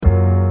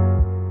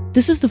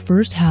This is the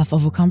first half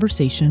of a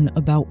conversation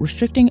about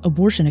restricting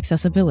abortion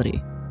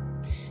accessibility.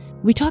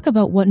 We talk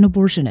about what an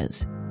abortion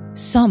is,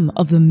 some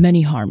of the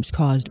many harms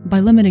caused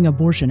by limiting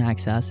abortion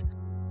access,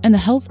 and the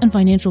health and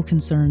financial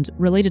concerns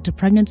related to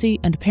pregnancy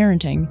and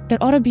parenting that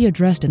ought to be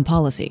addressed in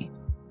policy.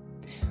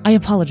 I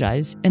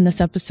apologize, in this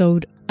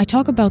episode, I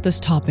talk about this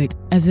topic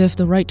as if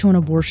the right to an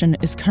abortion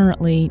is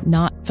currently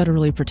not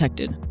federally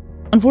protected.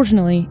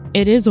 Unfortunately,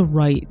 it is a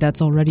right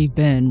that's already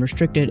been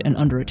restricted and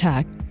under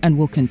attack, and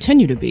will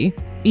continue to be,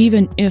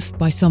 even if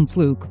by some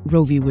fluke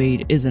Roe v.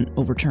 Wade isn't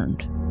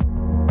overturned.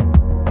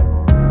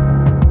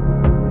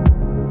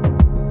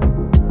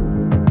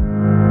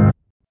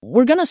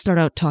 We're going to start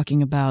out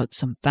talking about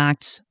some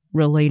facts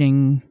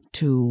relating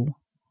to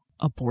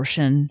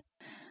abortion,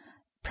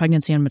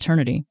 pregnancy, and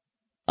maternity.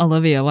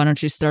 Olivia, why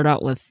don't you start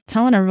out with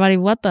telling everybody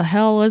what the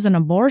hell is an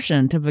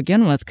abortion to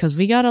begin with? Because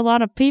we got a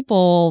lot of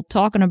people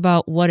talking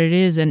about what it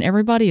is, and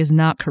everybody is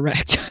not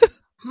correct.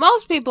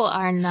 Most people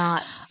are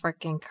not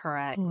freaking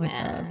correct,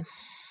 man. God.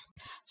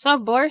 So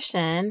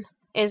abortion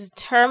is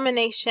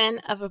termination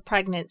of a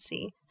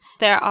pregnancy.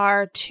 There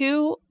are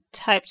two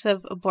types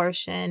of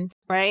abortion,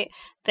 right?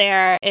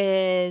 There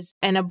is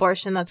an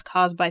abortion that's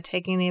caused by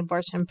taking the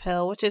abortion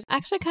pill, which is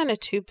actually kind of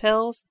two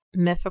pills,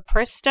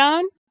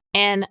 mifepristone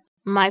and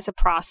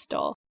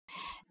misoprostol.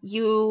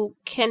 You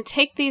can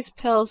take these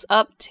pills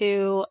up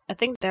to, I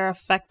think they're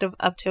effective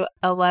up to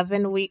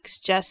 11 weeks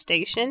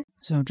gestation.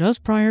 So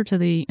just prior to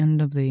the end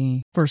of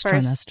the first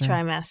trimester.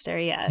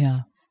 Trimester, yes. Yeah.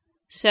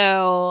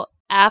 So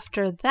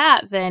after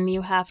that, then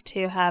you have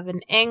to have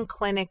an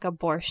in-clinic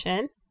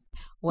abortion.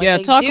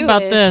 Talk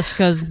about this,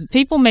 because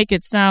people make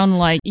it sound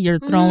like you're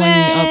throwing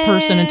a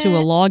person into a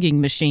logging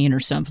machine or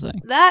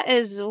something. That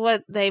is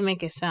what they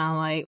make it sound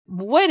like.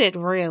 What it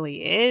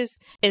really is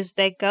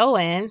they go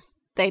in,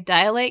 they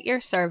dilate your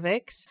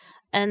cervix,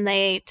 and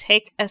they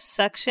take a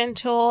suction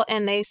tool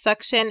and they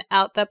suction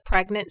out the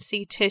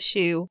pregnancy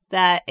tissue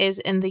that is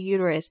in the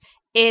uterus.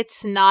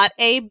 It's not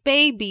a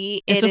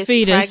baby. It's a fetus.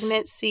 It is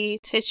pregnancy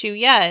tissue.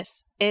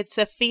 Yes, it's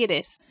a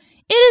fetus.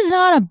 It is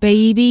not a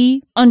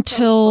baby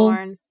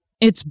until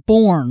it's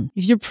born.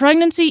 If your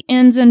pregnancy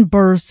ends in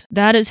birth,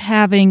 that is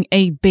having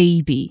a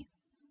baby.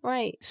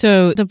 Right.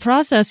 So the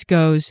process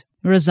goes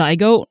a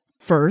zygote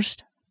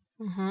first,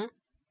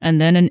 and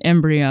then an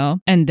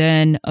embryo, and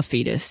then a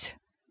fetus.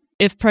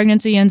 If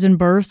pregnancy ends in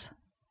birth,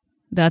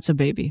 that's a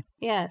baby.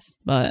 Yes.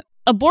 But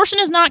abortion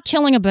is not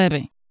killing a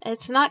baby.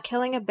 It's not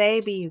killing a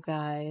baby, you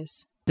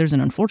guys. There's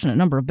an unfortunate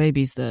number of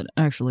babies that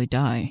actually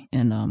die,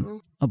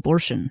 and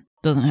abortion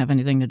doesn't have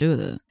anything to do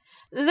with it.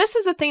 This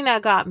is the thing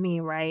that got me,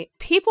 right?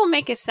 People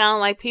make it sound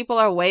like people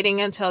are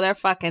waiting until they're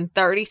fucking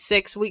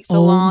 36 weeks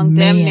along,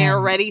 damn near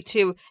ready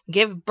to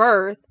give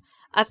birth.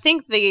 I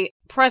think the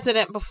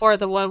president before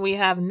the one we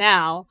have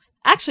now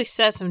actually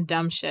says some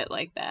dumb shit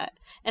like that.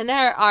 And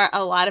there are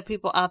a lot of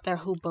people out there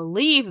who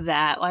believe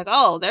that, like,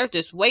 oh, they're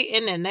just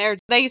waiting, and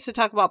they used to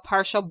talk about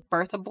partial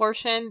birth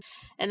abortion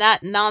and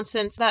that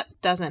nonsense. That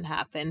doesn't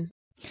happen.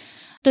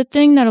 The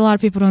thing that a lot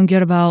of people don't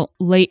get about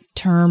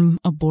late-term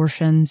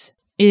abortions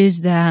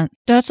is that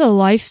that's a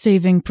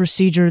life-saving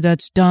procedure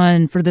that's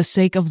done for the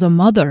sake of the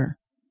mother.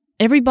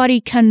 Everybody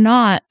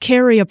cannot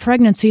carry a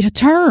pregnancy to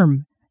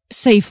term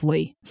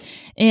safely.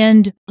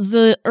 And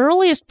the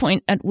earliest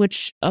point at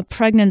which a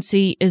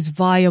pregnancy is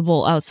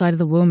viable outside of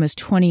the womb is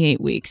 28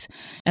 weeks.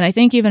 And I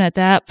think even at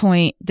that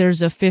point,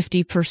 there's a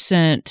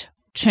 50%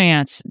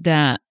 chance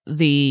that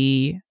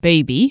the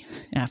baby,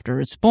 after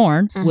it's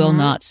born, will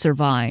not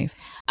survive.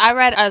 I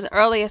read as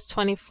early as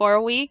 24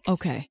 weeks.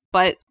 Okay.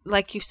 But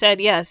like you said,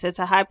 yes, it's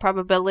a high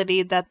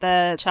probability that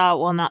the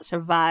child will not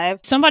survive.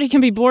 Somebody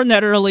can be born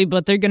that early,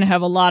 but they're going to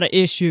have a lot of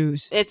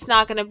issues. It's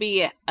not going to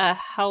be a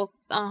health...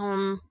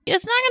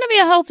 It's not going to be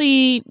a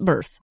healthy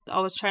birth. I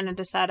was trying to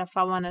decide if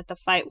I wanted to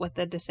fight with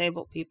the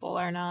disabled people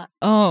or not.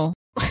 Oh.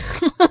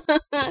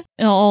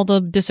 All the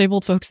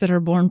disabled folks that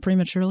are born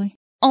prematurely?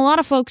 A lot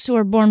of folks who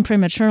are born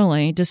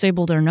prematurely,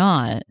 disabled or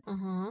not,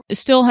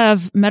 still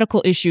have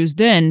medical issues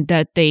then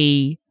that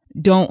they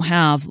don't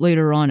have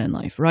later on in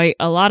life, right?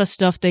 A lot of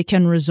stuff they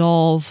can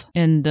resolve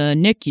in the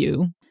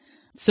NICU.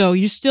 So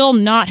you're still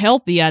not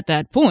healthy at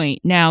that point.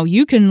 Now,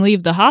 you can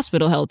leave the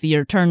hospital healthy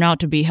or turn out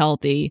to be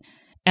healthy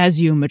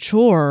as you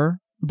mature,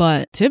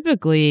 but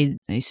typically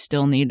they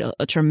still need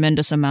a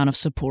tremendous amount of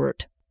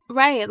support.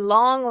 Right.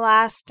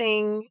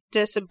 Long-lasting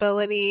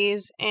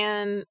disabilities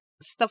and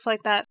stuff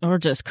like that. Or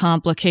just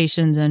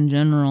complications in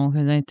general,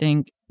 because I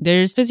think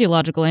there's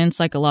physiological and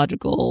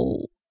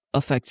psychological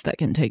effects that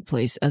can take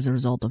place as a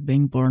result of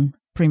being born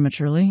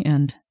prematurely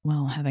and,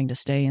 well, having to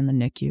stay in the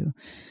NICU.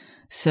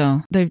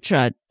 So they've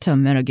tried to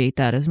mitigate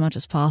that as much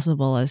as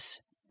possible as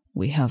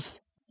we have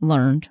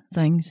learned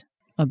things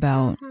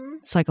about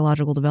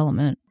psychological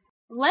development.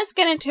 Let's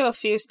get into a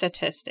few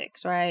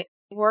statistics, right?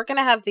 We're going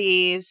to have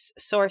these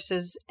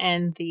sources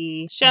in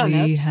the show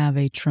notes. We have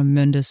a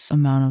tremendous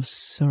amount of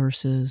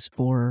sources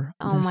for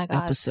this episode. Oh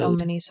my God, so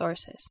many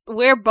sources.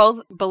 We're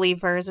both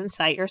believers in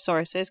cite your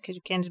sources because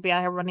you can't just be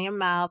out here running your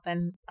mouth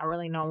and not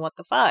really knowing what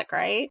the fuck,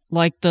 right?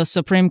 Like the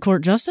Supreme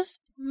Court Justice?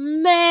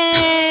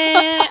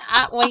 Man,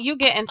 when you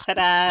get into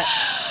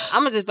that,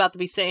 I'm just about to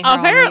be saying.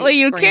 Apparently,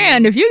 you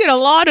can. If you get a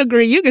law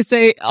degree, you can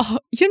say,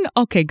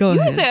 okay, go ahead.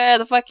 You can say whatever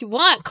the fuck you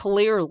want,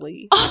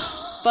 clearly.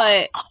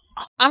 But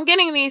I'm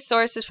getting these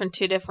sources from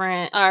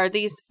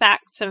these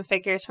facts and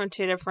figures from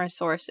two different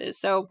sources.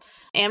 So,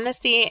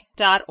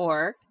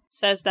 Amnesty.org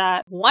says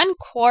that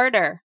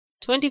 1/4,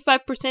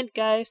 25%,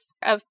 guys,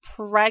 of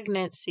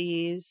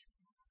pregnancies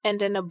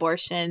end in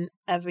abortion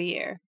every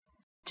year.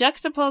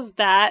 Juxtapose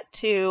that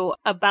to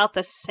about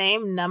the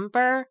same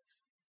number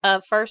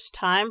of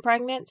first-time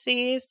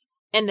pregnancies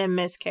and a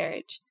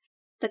miscarriage.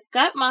 The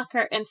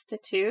Guttmacher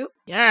Institute,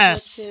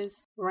 yes, which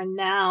is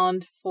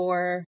renowned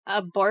for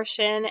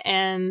abortion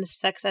and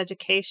sex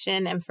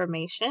education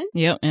information.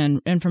 Yep,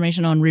 and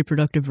information on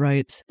reproductive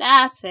rights.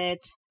 That's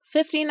it.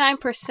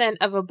 59%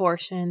 of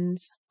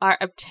abortions are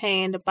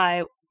obtained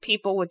by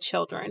people with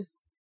children.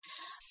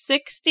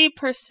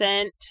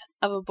 60%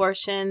 of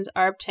abortions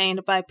are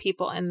obtained by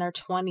people in their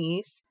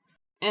 20s.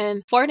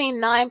 And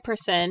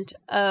 49%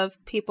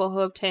 of people who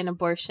obtain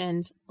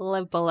abortions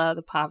live below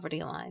the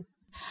poverty line.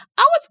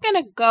 I was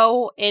going to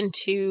go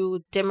into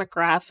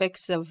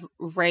demographics of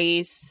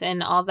race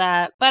and all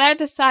that, but I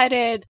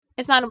decided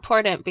it's not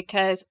important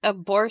because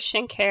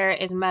abortion care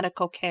is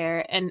medical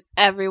care and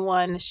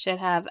everyone should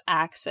have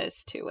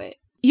access to it.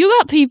 You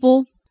got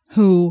people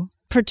who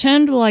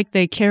pretend like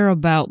they care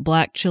about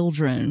black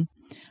children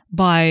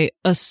by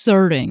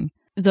asserting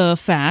the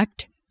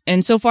fact,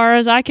 and so far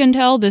as I can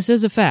tell, this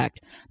is a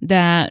fact,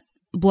 that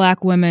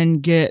black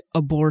women get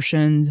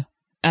abortions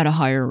at a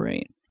higher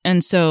rate.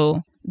 And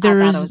so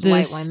there's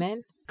this white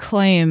women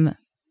claim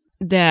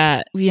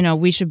that,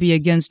 we should be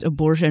against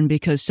abortion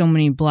because so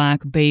many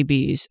black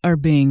babies are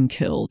being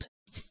killed.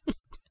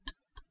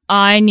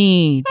 I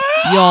need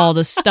y'all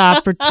to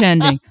stop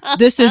pretending.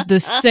 This is the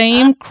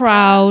same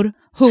crowd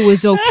who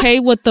is okay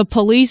with the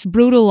police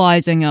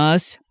brutalizing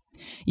us.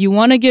 You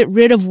want to get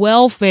rid of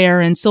welfare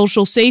and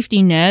social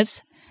safety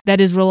nets that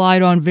is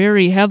relied on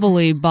very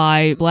heavily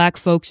by black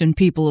folks and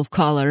people of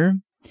color.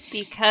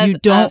 Because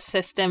of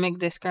systemic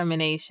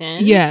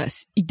discrimination.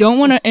 Yes. You don't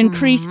want to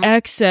increase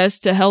access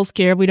to health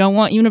care. We don't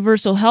want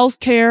universal health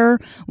care.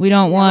 We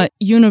don't want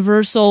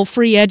universal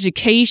free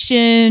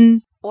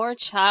education. Or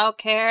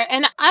childcare.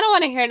 And I don't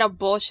want to hear no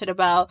bullshit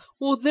about,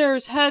 well,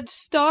 there's Head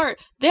Start.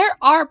 There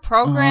are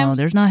programs.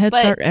 Oh, there's not Head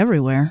Start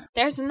everywhere.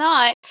 There's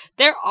not.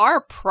 There are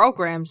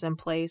programs in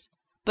place,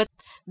 but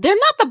they're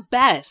not the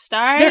best,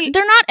 all right?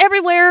 They're not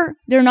everywhere.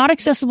 They're not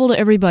accessible to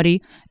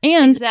everybody.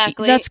 And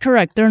exactly. That's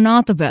correct. They're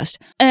not the best.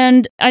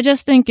 And I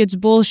just think it's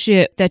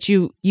bullshit that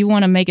you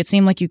want to make it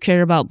seem like you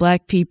care about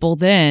black people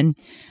then,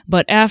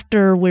 but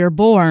after we're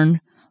born,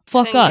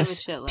 fuck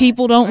us.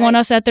 People don't want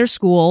us at their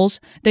schools.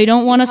 They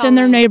don't want us in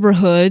their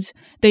neighborhoods.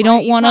 They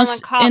don't want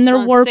us in their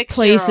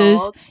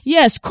workplaces.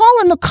 Yes,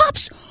 calling the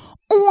cops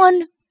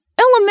on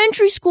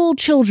elementary school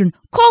children.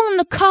 Calling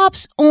the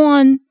cops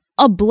on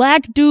a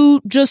black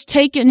dude just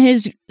taking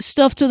his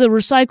stuff to the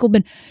recycle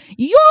bin.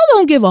 Y'all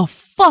don't give a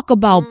fuck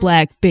about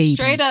black babies.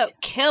 Straight up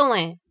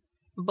killing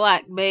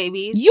black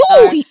babies. You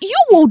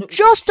will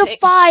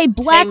justify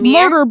black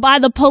murder by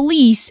the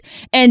police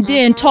and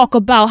then talk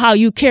about how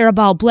you care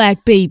about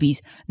black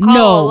babies.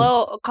 Call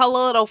a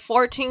little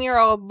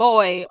 14-year-old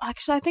boy.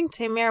 Actually, I think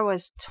Tamir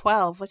was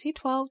 12. Was he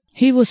 12?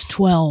 He was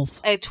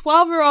 12. A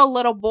 12-year-old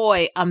little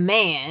boy, a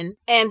man,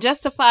 and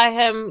justify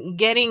him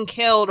getting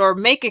killed or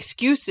make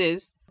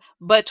excuses.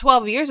 But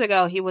 12 years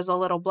ago, he was a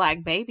little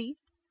black baby.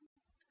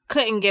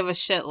 Couldn't give a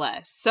shit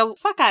less. So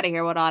fuck out of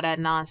here with all that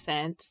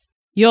nonsense.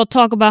 You'll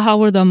talk about how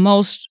we're the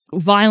most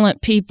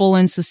violent people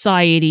in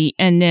society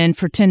and then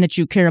pretend that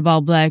you care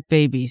about black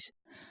babies.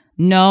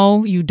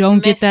 No, you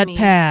don't get that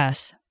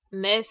pass.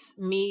 Miss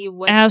me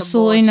with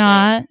absolutely the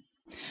not.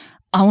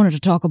 I wanted to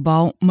talk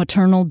about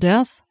maternal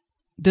death.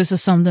 This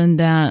is something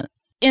that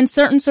in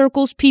certain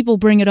circles, people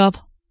bring it up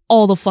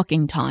all the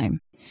fucking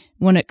time.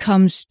 When it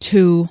comes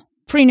to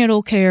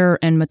prenatal care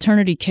and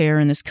maternity care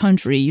in this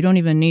country, you don't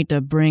even need to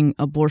bring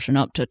abortion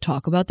up to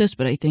talk about this,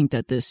 but I think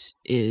that this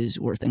is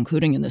worth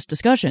including in this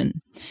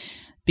discussion.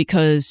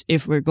 Because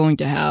if we're going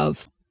to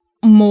have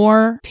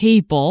more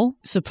people,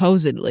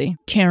 supposedly,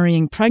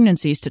 carrying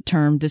pregnancies to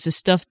term, this is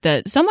stuff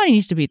that somebody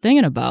needs to be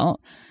thinking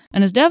about,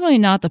 and it's definitely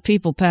not the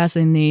people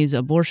passing these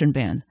abortion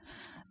bans.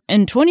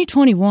 In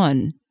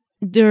 2021,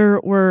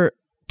 there were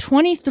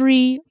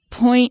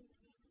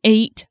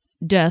 23.8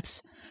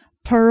 deaths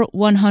per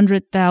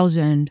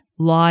 100,000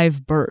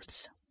 live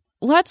births.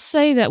 Let's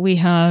say that we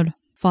had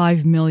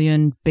 5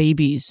 million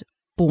babies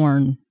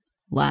born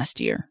last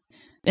year.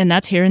 And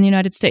that's here in the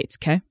United States,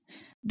 okay?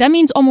 That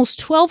means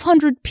almost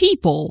 1,200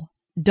 people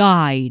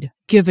died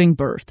giving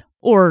birth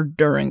or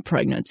during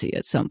pregnancy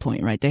at some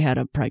point, right? They had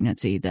a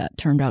pregnancy that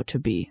turned out to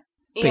be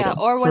fatal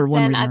for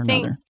one reason or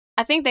another.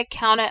 I think they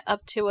count it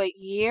up to a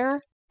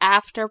year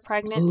after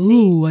pregnancy.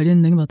 Ooh, I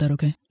didn't think about that.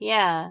 Okay.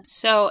 Yeah.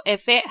 So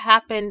if it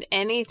happened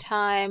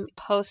anytime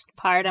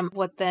postpartum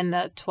within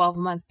the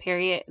 12-month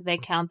period, they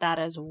count that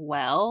as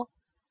well.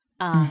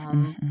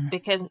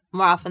 because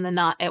more often than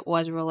not, it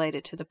was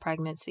related to the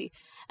pregnancy.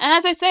 And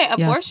as I say,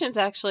 abortion's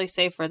actually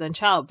safer than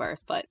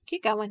childbirth, but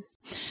keep going.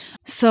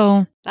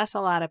 So that's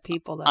a lot of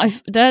people, though.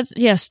 That's,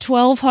 yes,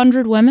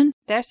 1,200 women.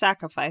 They're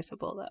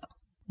sacrificable, though.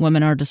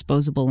 Women are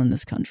disposable in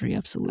this country,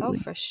 absolutely.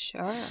 Oh, for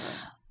sure.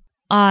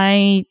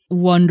 I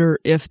wonder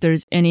if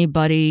there's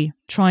anybody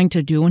trying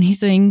to do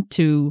anything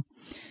to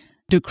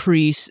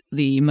decrease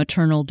the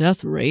maternal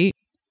death rate.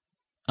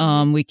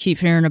 We keep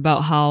hearing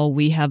about how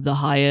we have the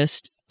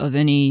highest of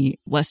any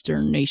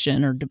Western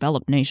nation or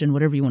developed nation,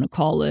 whatever you want to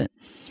call it,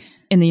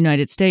 in the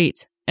United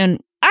States.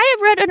 And I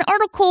read an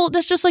article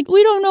that's just like,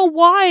 we don't know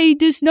why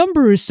this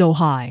number is so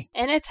high.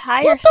 And it's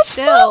higher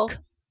still. Fuck?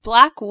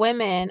 Black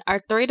women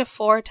are 3 to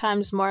 4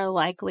 times more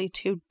likely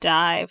to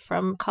die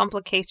from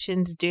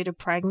complications due to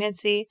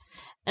pregnancy.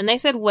 And they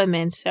said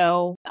women,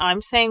 so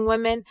I'm saying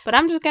women, but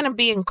I'm just going to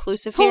be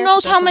inclusive here. Who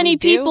knows how many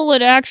people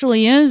it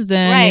actually is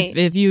then, right,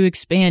 if you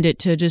expand it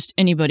to just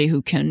anybody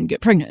who can get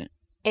pregnant.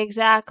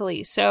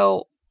 Exactly.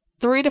 So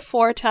 3 to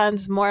 4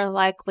 times more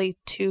likely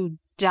to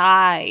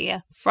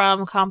die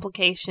from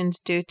complications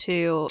due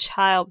to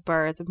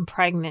childbirth and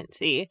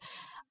pregnancy.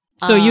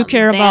 So you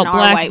care about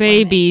black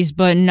babies,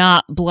 but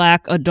not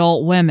black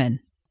adult women?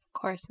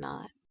 Of course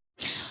not.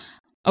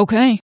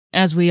 Okay.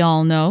 As we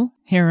all know,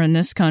 here in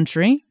this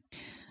country,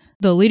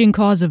 the leading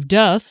cause of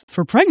death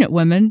for pregnant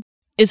women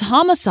is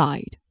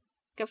homicide.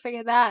 Go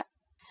figure that.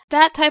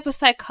 That type of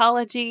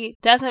psychology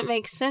doesn't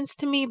make sense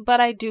to me, but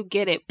I do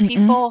get it.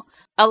 People,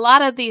 a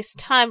lot of these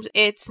times,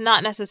 it's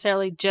not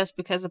necessarily just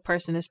because a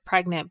person is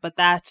pregnant, but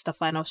that's the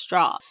final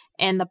straw.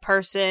 And the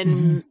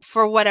person,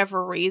 for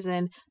whatever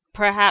reason,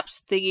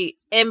 perhaps the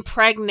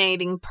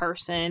impregnating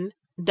person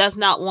does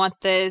not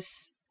want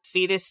this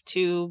fetus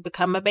to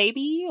become a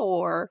baby,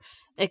 or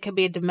it could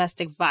be a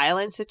domestic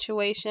violence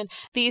situation.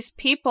 These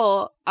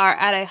people are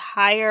at a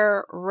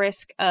higher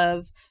risk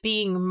of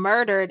being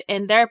murdered,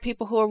 and there are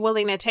people who are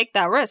willing to take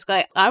that risk.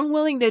 Like, I'm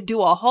willing to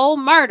do a whole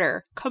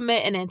murder,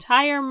 commit an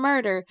entire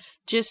murder,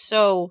 just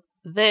so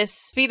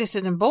this fetus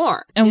isn't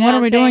born. And what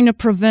are we doing to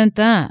prevent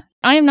that?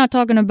 I am not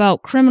talking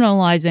about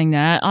criminalizing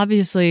that.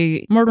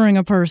 Obviously, murdering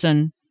a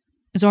person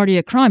is already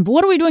a crime. But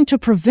what are we doing to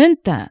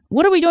prevent that?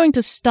 What are we doing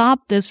to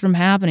stop this from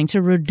happening,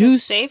 to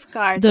reduce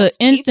the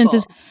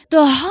instances?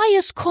 The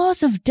highest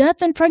cause of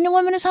death in pregnant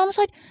women is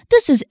homicide?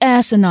 This is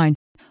asinine.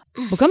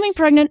 Becoming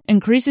pregnant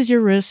increases your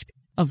risk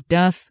of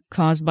death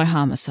caused by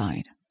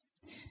homicide.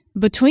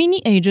 Between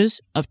the ages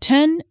of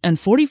 10 and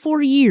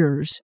 44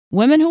 years,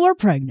 women who are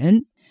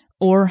pregnant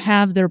or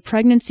have their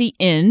pregnancy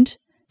end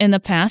in the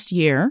past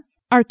year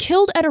are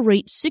killed at a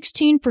rate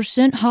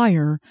 16%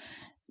 higher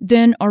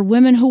than are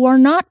women who are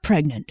not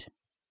pregnant.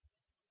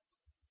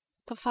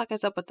 The fuck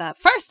is up with that?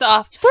 First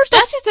off,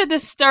 that's just a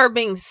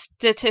disturbing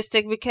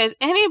statistic, because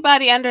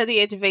anybody under the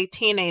age of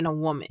 18 ain't a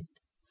woman.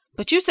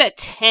 But you said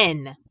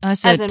 10. I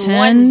said as in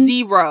 10.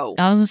 10.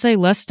 I was going to say,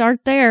 let's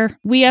start there.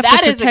 We have to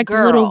protect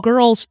little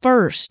girls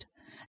first.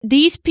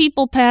 These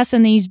people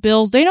passing these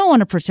bills, they don't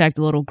want to protect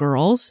little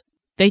girls.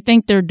 They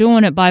think they're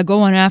doing it by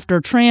going after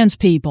trans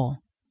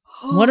people.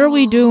 What are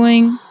we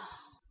doing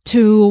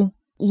to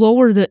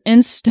lower the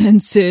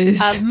instances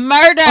of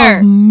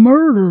murder?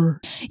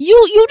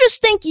 You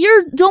just think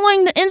you're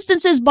doing the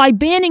instances by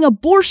banning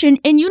abortion,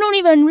 and you don't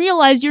even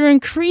realize you're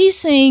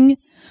increasing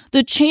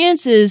the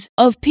chances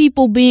of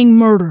people being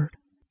murdered.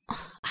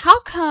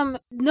 How come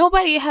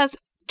nobody has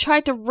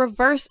tried to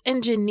reverse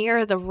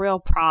engineer the real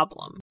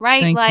problem,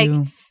 right? Thank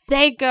you.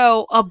 They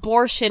go,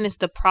 abortion is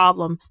the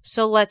problem,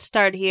 so let's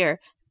start here.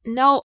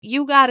 No,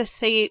 you got to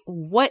say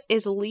what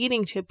is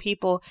leading to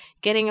people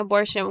getting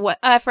abortion.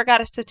 I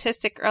forgot a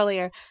statistic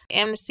earlier.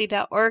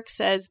 Amnesty.org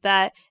says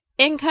that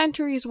in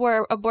countries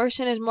where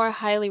abortion is more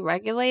highly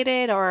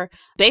regulated or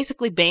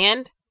basically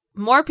banned,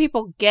 more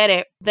people get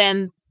it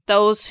than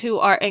those who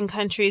are in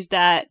countries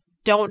that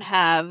don't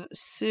have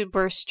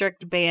super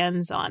strict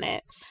bans on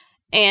it.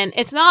 And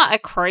it's not a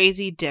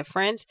crazy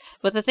difference,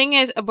 but the thing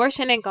is,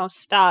 abortion ain't gonna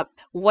stop.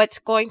 What's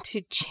going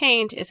to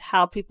change is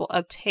how people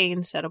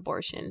obtain said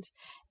abortions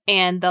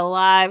and the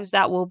lives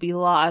that will be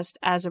lost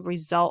as a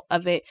result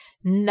of it,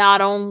 not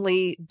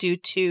only due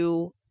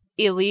to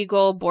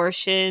illegal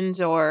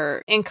abortions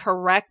or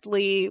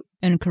incorrectly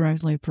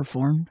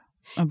performed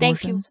abortions.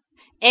 Thank you.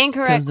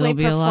 Incorrectly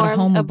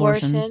performed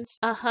abortions.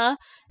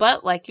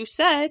 But like you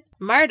said,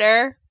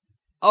 murder,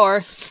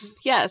 or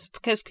yes,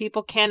 because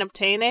people can't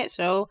obtain it,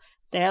 so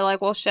they're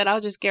like, well, shit, I'll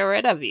just get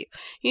rid of you.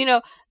 You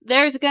know,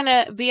 there's going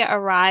to be a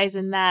rise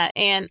in that.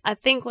 And I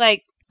think,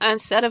 like,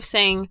 instead of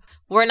saying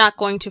we're not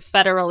going to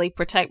federally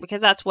protect,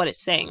 because that's what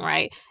it's saying,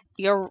 right?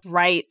 Your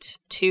right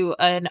to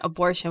an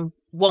abortion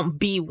won't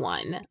be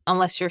one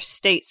unless your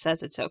state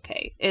says it's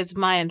okay, is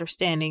my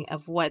understanding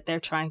of what they're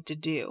trying to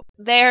do.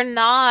 They're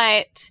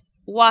not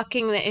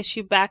walking the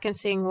issue back and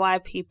seeing why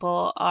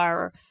people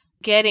are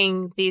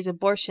getting these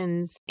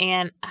abortions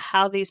and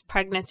how these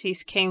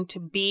pregnancies came to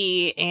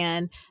be,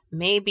 and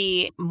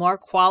maybe more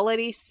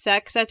quality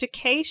sex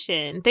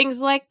education, things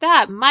like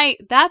that.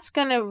 That's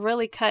going to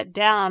really cut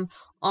down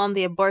on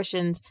the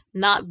abortions,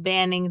 not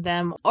banning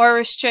them or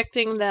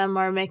restricting them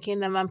or making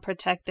them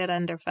unprotected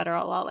under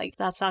federal law. Like,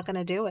 that's not going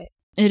to do it.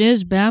 It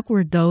is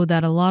backward, though,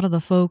 that a lot of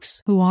the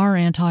folks who are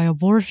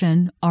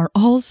anti-abortion are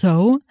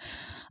also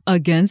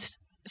against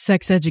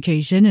sex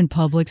education in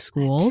public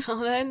schools. I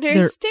don't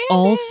understand. They're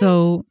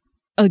also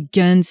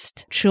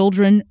against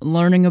children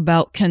learning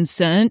about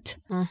consent,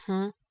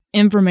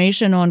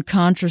 information on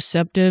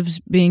contraceptives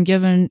being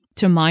given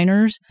to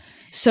minors.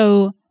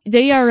 So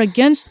they are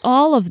against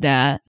all of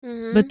that,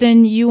 but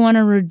then you want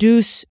to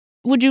reduce...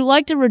 Would you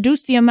like to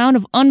reduce the amount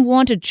of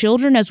unwanted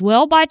children as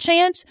well, by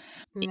chance?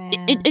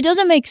 It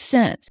doesn't make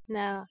sense.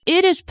 No.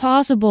 It is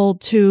possible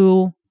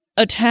to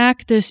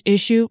attack this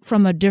issue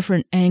from a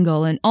different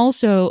angle. And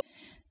also,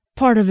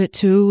 part of it,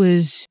 too,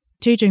 is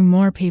teaching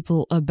more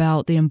people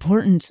about the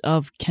importance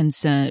of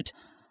consent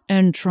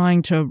and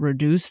trying to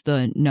reduce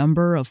the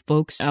number of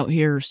folks out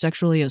here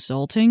sexually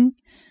assaulting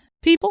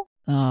people.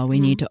 We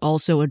need to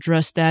also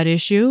address that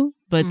issue.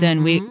 But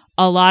then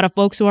a lot of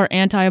folks who are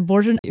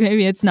anti-abortion,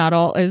 maybe it's not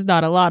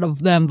a lot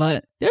of them,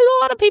 but there's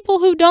a lot of people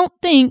who don't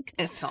think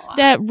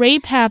that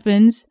rape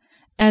happens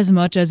as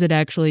much as it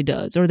actually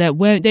does, or that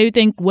they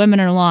think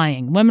women are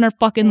lying. Women are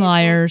fucking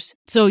liars.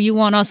 So you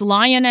want us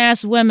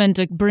lying-ass women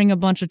to bring a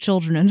bunch of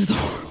children into the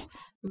world.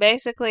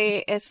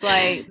 Basically, it's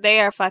like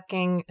they are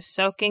fucking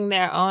soaking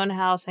their own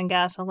house in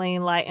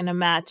gasoline, lighting a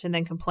match, and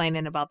then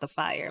complaining about the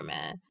fire,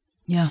 man.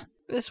 Yeah.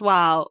 It's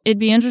wild. It'd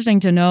be interesting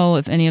to know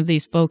if any of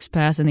these folks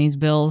passing these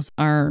bills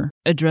are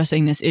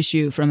addressing this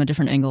issue from a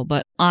different angle,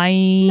 but I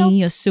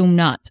assume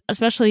not,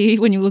 especially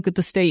when you look at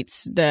the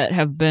states that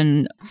have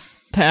been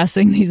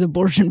passing these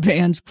abortion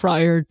bans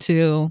prior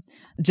to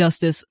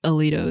Justice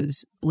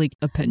Alito's leaked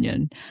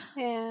opinion.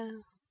 Yeah.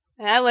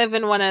 I live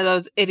in one of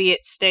those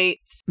idiot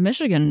states.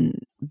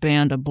 Michigan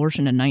banned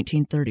abortion in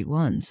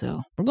 1931,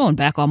 so we're going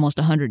back almost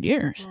 100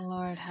 years.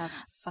 Lord have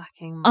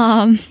fucking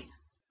mercy.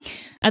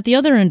 At the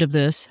other end of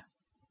this,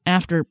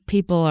 after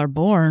people are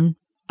born,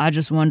 I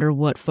just wonder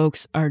what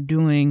folks are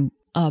doing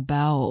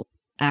about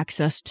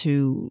access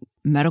to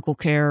medical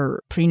care,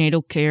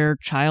 prenatal care,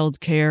 child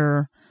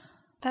care.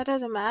 That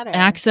doesn't matter.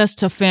 Access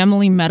to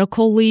family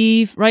medical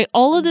leave, right?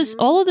 All of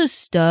this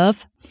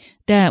stuff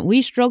that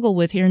we struggle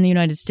with here in the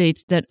United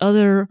States that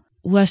other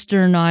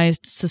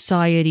westernized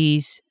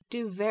societies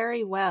do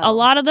very well. A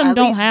lot of them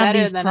don't have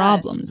these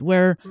problems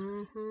where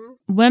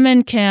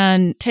women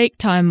can take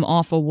time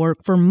off of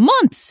work for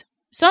months.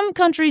 Some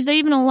countries, they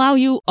even allow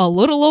you a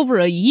little over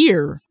a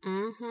year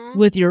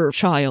with your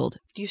child.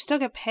 You still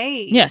get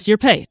paid. Yes, you're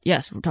paid.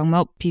 Yes, we're talking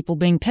about people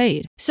being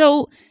paid.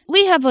 So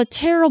we have a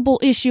terrible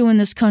issue in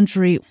this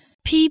country.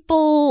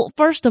 People,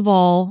 first of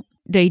all,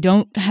 they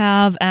don't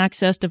have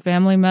access to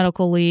family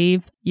medical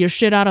leave. You're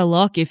shit out of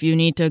luck if you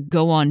need to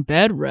go on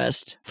bed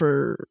rest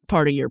for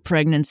part of your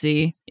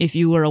pregnancy. If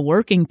you were a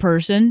working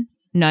person,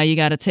 now you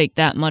got to take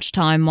that much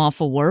time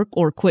off of work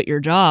or quit your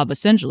job,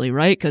 essentially,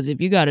 right? Because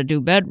if you got to do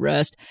bed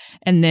rest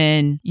and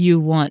then you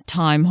want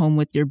time home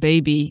with your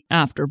baby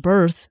after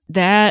birth,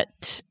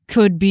 that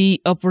could be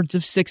upwards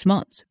of 6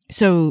 months.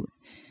 So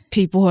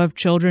people who have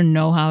children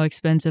know how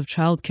expensive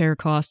childcare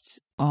costs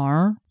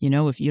are. You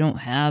know, if you don't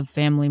have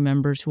family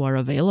members who are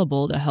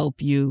available to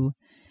help you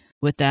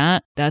with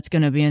that, that's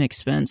going to be an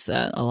expense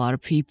that a lot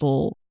of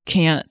people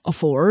can't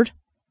afford.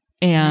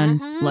 And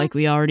like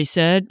we already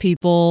said,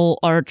 people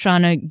are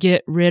trying to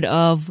get rid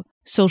of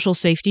social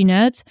safety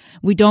nets.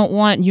 We don't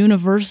want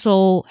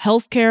universal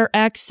healthcare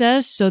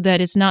access so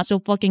that it's not so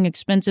fucking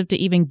expensive to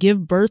even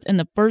give birth in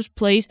the first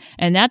place.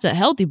 And that's a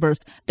healthy birth.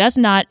 That's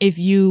not if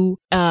you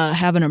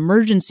have an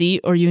emergency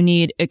or you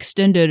need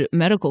extended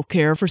medical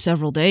care for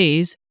several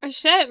days.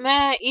 Shit,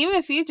 man. Even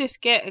if you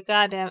just get a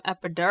goddamn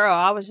epidural.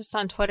 I was just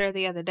on Twitter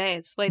the other day.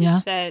 This lady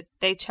said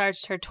they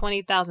charged her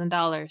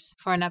 $20,000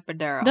 for an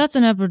epidural. That's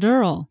an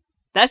epidural.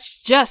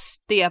 That's just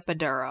the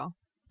epidural.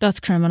 That's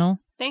criminal.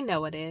 They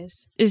know it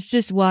is. It's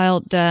just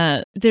wild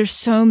that there's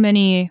so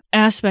many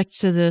aspects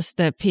to this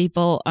that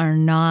people are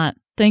not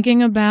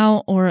thinking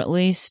about, or at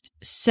least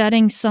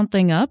setting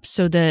something up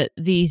so that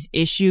these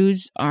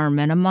issues are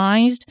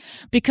minimized.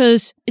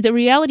 Because the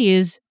reality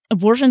is,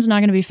 abortion's not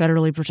going to be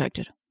federally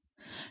protected.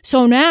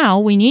 So now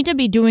we need to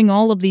be doing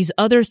all of these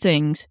other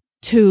things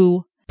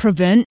to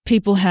prevent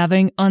people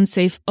having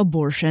unsafe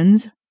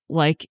abortions,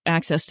 like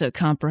access to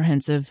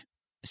comprehensive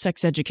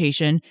sex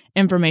education,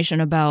 information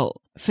about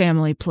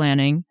family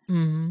planning.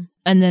 And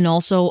then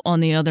also on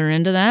the other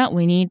end of that,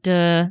 we need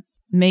to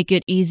make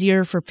it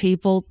easier for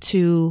people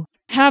to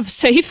have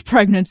safe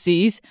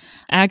pregnancies,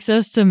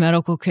 access to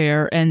medical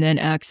care, and then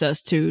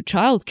access to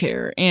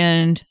childcare.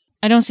 And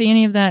I don't see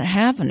any of that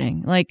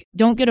happening. Like,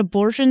 don't get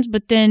abortions,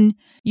 but then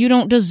you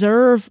don't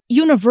deserve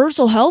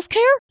universal health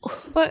care?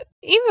 But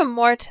even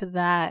more to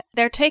that,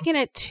 they're taking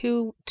it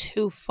too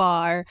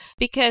far,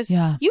 because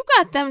you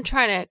got them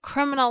trying to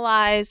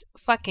criminalize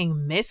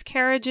fucking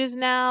miscarriages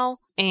now,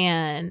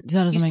 and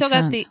you still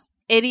got the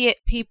idiot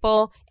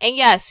people. And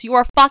yes,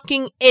 you're a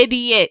fucking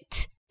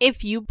idiot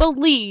if you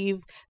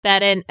believe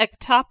that an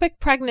ectopic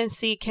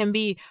pregnancy can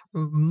be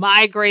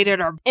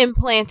migrated or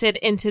implanted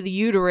into the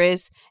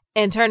uterus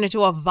and turn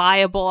into a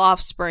viable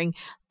offspring.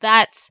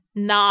 That's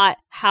not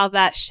how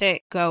that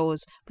shit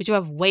goes. But you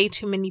have way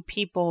too many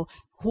people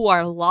who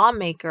are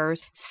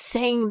lawmakers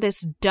saying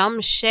this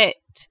dumb shit.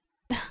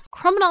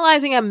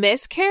 Criminalizing a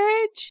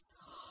miscarriage?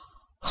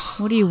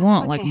 What do you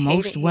want? Like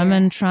most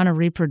women trying to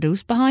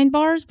reproduce behind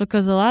bars?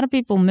 Because a lot of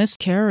people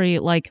miscarry,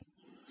 like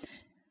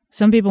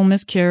some people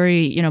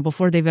miscarry, you know,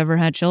 before they've ever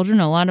had children.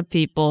 A lot of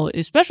people,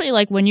 especially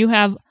like when you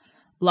have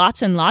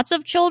lots and lots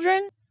of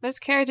children,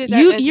 miscarriages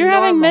you're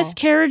having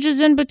miscarriages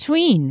in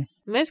between.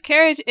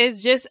 Miscarriage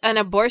is just an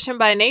abortion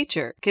by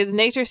nature, because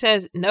nature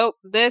says, nope,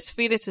 this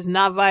fetus is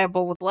not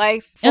viable with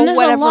life for whatever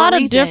reason. And there's a lot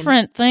of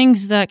different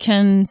things that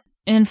can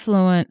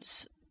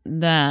influence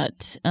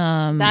that.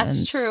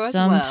 That's true as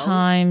well.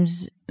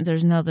 Sometimes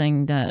there's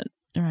nothing that,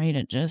 right,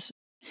 it just,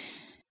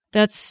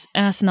 that's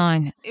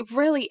asinine. It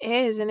really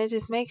is, and it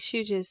just makes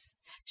you just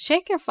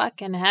shake your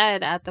fucking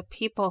head at the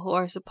people who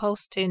are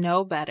supposed to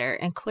know better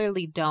and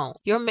clearly don't.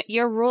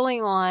 You're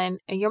ruling on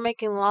and you're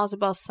making laws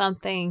about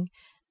something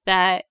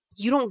that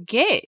you don't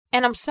get.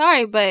 And I'm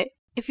sorry, but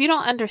if you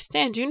don't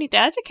understand, you need to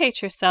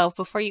educate yourself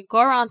before you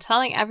go around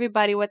telling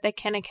everybody what they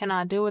can and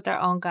cannot do with their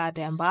own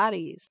goddamn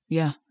bodies.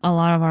 Yeah. A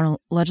lot of our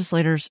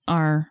legislators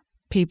are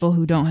people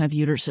who don't have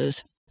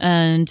uteruses.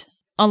 And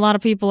a lot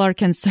of people are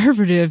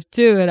conservative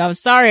too. And I'm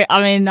sorry.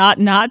 I mean,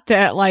 not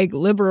that like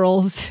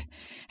liberals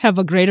have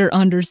a greater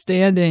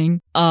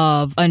understanding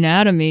of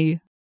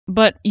anatomy.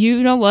 But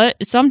you know what?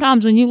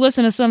 Sometimes when you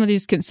listen to some of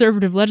these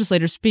conservative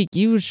legislators speak,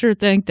 you would sure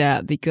think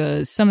that,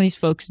 because some of these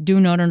folks do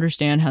not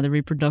understand how the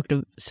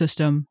reproductive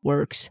system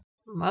works.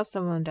 Most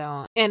of them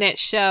don't. And it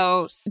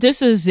shows.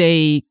 This is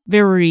a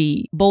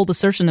very bold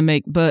assertion to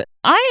make, but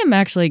I am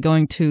actually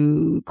going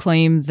to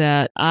claim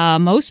that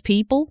most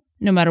people,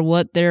 no matter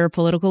what their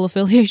political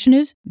affiliation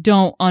is,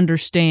 don't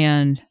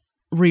understand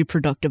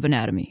reproductive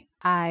anatomy.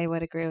 I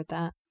would agree with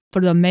that. For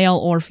the male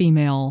or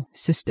female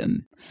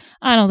system.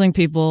 I don't think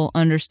people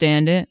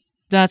understand it.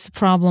 That's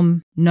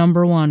problem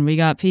number one. We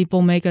got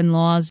people making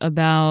laws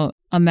about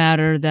a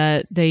matter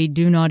that they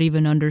do not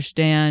even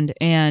understand.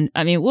 And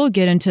I mean, we'll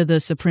get into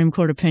the Supreme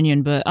Court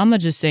opinion, but I'm going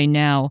to just say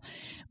now,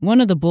 one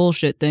of the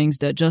bullshit things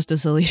that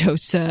Justice Alito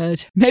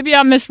said, maybe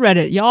I misread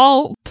it.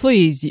 Y'all,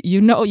 please,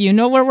 you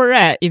know where we're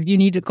at if you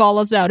need to call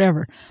us out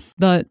ever.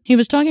 But he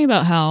was talking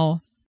about how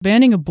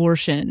banning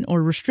abortion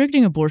or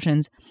restricting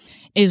abortions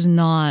is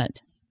not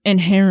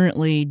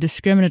inherently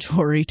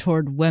discriminatory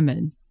toward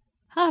women.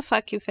 How the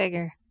fuck you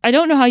figure? I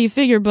don't know how you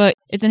figure, but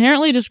it's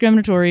inherently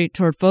discriminatory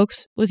toward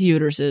folks with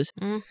uteruses.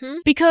 Mm-hmm.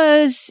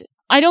 Because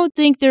I don't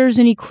think there's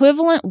an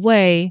equivalent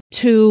way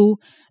to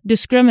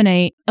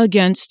discriminate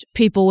against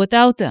people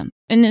without them.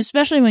 And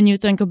especially when you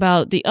think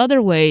about the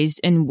other ways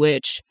in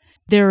which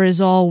there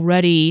is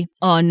already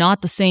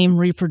not the same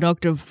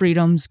reproductive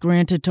freedoms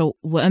granted to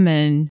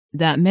women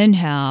that men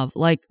have.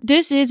 Like,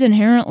 this is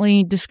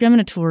inherently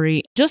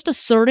discriminatory. Just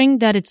asserting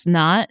that it's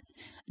not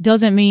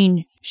doesn't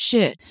mean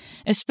shit.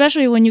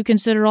 Especially when you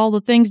consider all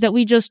the things that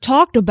we just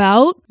talked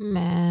about.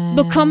 Man.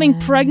 Becoming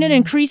pregnant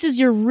increases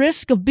your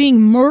risk of being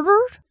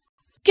murdered?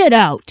 Get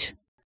out.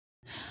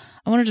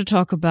 I wanted to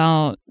talk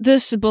about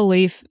this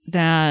belief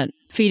that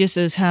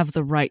fetuses have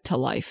the right to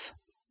life.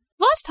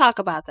 Let's talk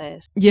about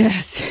this.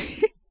 Yes.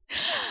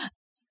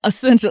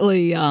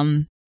 Essentially,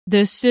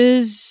 this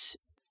is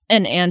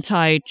an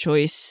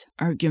anti-choice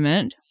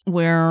argument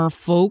where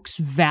folks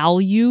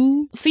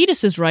value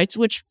fetuses' rights,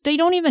 which they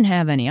don't even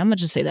have any. I'm going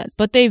to just say that.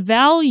 But they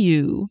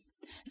value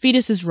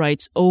fetuses'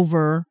 rights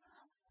over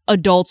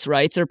adults'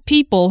 rights, or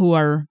people who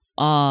are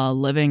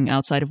living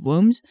outside of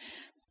wombs.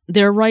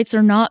 Their rights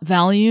are not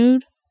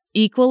valued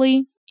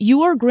equally.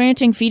 You are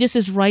granting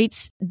fetuses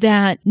rights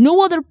that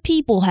no other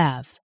people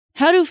have.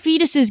 How do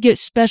fetuses get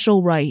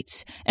special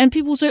rights? And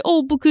people say,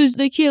 oh, because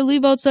they can't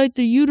live outside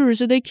the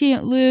uterus, or they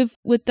can't live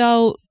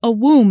without a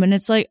womb. And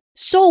it's like,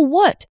 so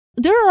what?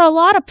 There are a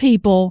lot of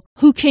people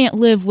who can't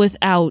live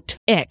without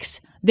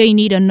X. They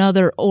need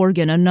another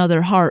organ,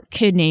 another heart,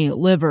 kidney,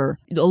 liver,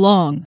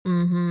 lung.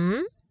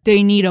 Mm-hmm.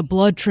 They need a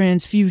blood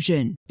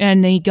transfusion,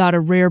 and they got a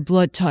rare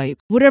blood type.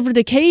 Whatever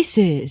the case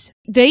is,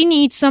 they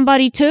need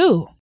somebody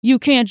too. You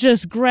can't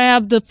just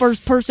grab the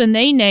first person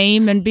they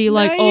name and be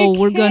like, oh,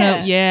 we're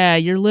gonna, yeah,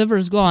 your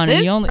liver's gone.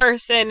 This and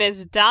person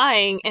is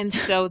dying, and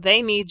so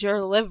they need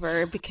your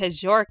liver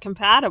because you're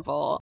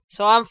compatible.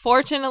 So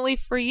unfortunately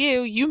for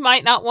you, you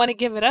might not want to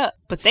give it up,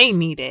 but they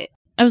need it.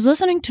 I was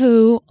listening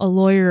to a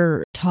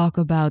lawyer talk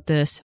about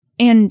this,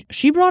 and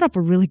she brought up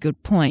a really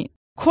good point.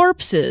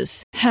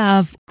 Corpses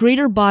have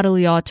greater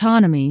bodily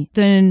autonomy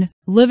than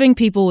living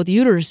people with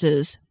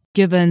uteruses,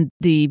 given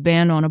the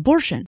ban on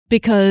abortion,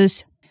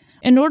 because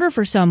in order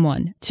for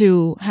someone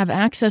to have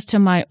access to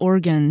my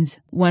organs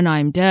when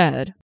I'm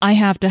dead, I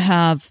have to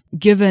have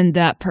given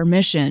that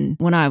permission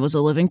when I was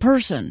a living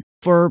person.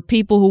 For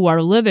people who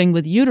are living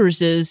with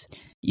uteruses,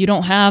 you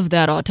don't have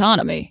that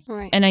autonomy.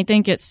 Right. And I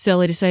think it's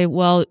silly to say,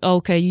 well,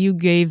 okay, you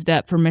gave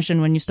that permission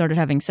when you started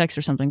having sex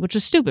or something, which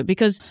is stupid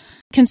because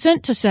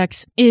consent to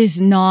sex is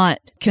not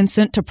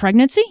consent to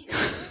pregnancy.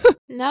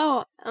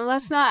 No,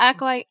 let's not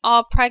act like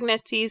all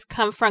pregnancies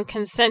come from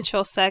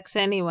consensual sex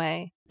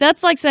anyway.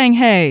 That's like saying,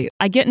 hey,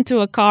 I get into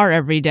a car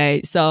every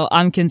day, so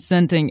I'm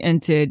consenting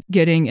into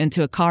getting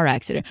into a car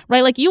accident,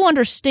 right? Like, you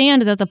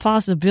understand that the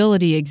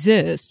possibility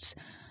exists,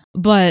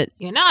 but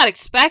you're not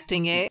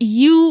expecting it.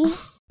 You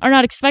are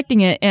not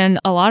expecting it, and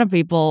a lot of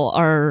people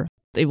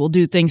they will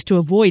do things to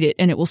avoid it,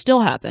 and it will still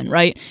happen,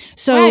 right?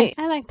 So, right.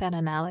 I like that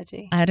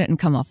analogy. I didn't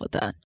come up with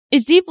that.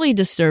 It's deeply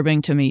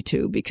disturbing to me,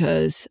 too,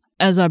 because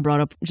as I brought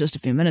up just a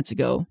few minutes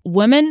ago,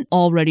 women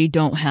already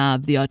don't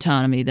have the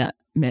autonomy that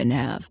men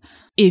have.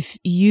 If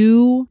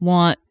you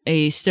want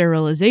a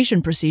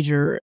sterilization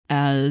procedure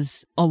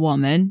as a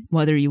woman,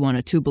 whether you want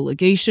a tubal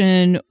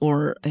ligation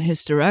or a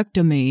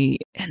hysterectomy,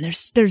 and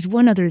there's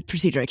one other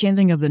procedure, I can't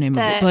think of the name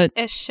of it, but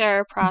it's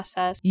sure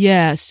process.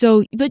 Yeah,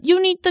 so but you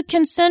need the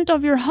consent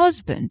of your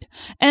husband.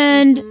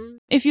 And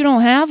if you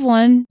don't have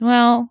one,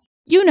 well,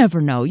 you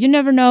never know. You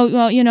never know.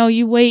 Well,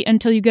 you wait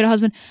until you get a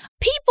husband.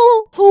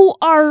 People who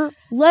are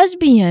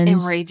lesbians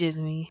enrages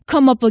me.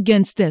 Come up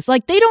against this.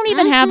 Like, they don't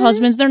even have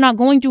husbands. They're not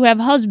going to have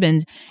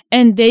husbands,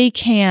 and they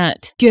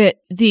can't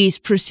get these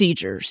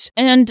procedures.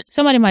 And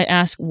somebody might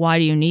ask, why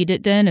do you need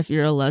it then if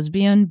you're a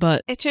lesbian?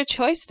 But it's your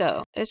choice,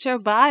 though. It's your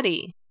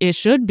body. It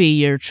should be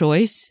your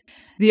choice.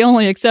 The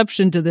only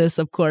exception to this,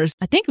 of course,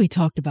 I think we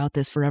talked about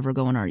this forever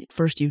ago in our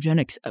first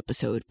eugenics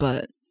episode,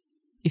 but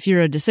if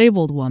you're a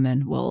disabled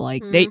woman, well,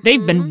 like, they've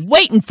been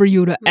waiting for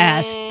you to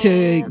ask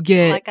to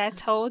get like I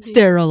told you,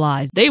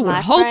 sterilized. They were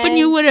hoping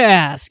you would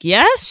ask.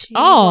 Yes?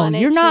 Oh,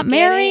 you're not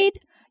married?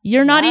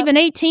 You're not even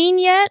 18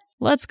 yet?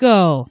 Let's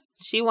go.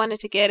 She wanted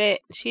to get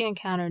it. She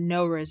encountered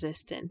no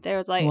resistance. They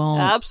were like,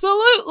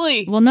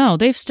 absolutely. Well, no,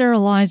 they've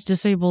sterilized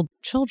disabled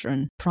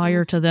children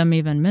prior to them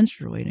even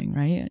menstruating,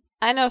 right?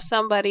 I know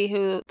somebody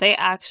who they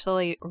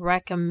actually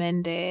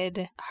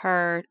recommended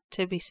her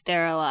to be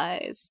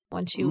sterilized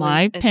when she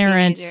was a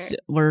parents teenager.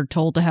 Were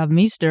told to have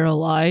me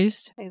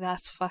sterilized. Like,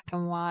 that's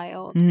fucking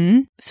wild.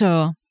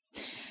 So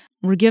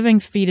we're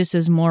giving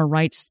fetuses more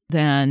rights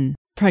than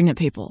pregnant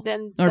people.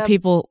 Than or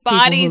people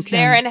bodies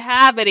they're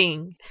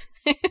inhabiting.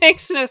 It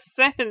makes no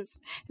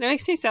sense. It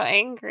makes me so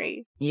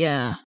angry.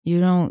 Yeah, you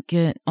don't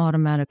get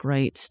automatic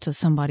rights to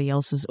somebody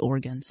else's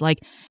organs. Like,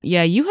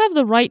 yeah, you have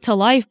the right to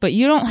life, but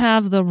you don't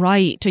have the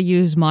right to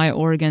use my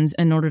organs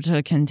in order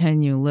to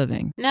continue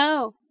living.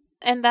 No,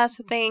 and that's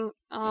the thing.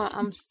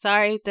 I'm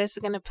sorry, this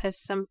is going to piss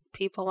some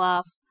people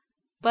off,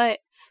 but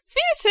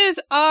fetuses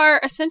are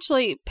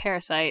essentially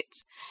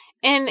parasites.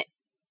 And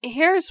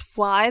here's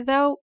why,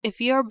 though. If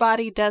your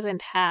body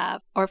doesn't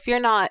have, or if you're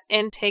not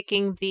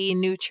intaking the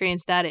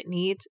nutrients that it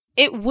needs,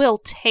 it will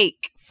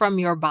take from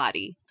your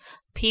body.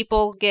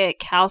 People get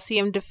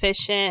calcium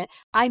deficient.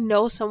 I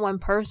know someone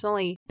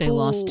personally. They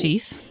lost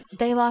teeth.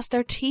 They lost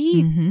their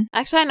teeth.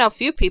 Actually, I know a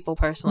few people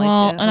personally,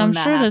 too. And I'm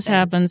sure this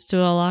happens to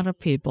a lot of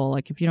people.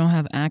 Like, if you don't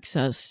have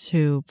access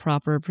to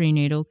proper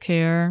prenatal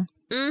care,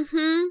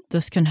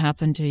 this can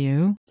happen to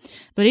you.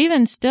 But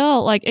even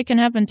still, like, it can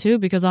happen too,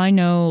 because I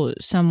know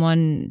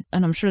someone,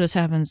 and I'm sure this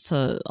happens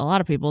to a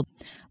lot of people,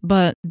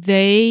 but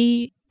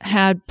they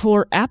had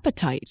poor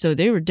appetite. So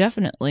they were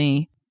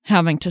definitely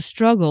having to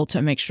struggle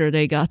to make sure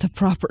they got the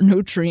proper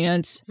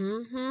nutrients.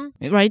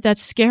 Right?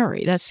 That's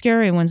scary. That's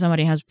scary when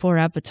somebody has poor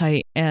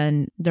appetite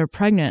and they're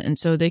pregnant. And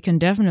so they can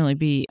definitely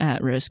be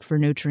at risk for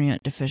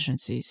nutrient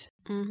deficiencies.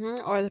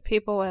 Or the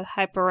people with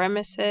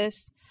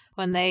hyperemesis,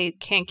 when they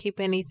can't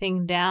keep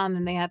anything down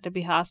and they have to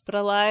be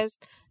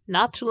hospitalized.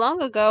 Not too long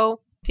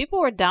ago, people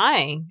were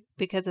dying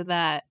because of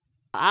that.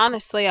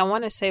 Honestly, I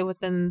want to say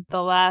within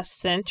the last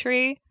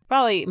century,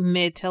 probably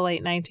mid to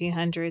late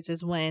 1900s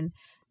is when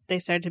they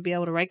started to be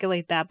able to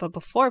regulate that. But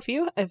before,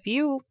 if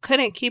you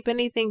couldn't keep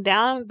anything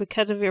down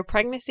because of your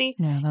pregnancy,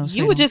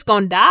 you were just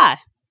going to die.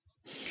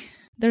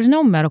 There's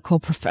no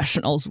medical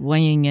professionals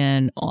weighing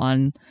in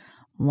on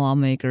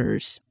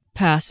lawmakers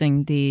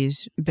passing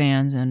these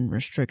bans and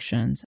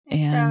restrictions.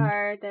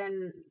 And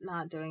they're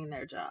not doing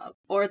their job.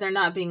 Or they're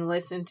not being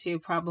listened to,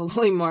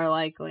 probably more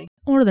likely.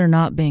 Or they're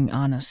not being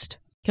honest.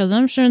 Because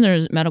I'm sure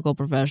there's medical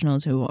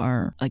professionals who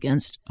are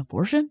against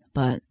abortion,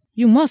 but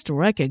you must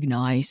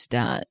recognize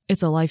that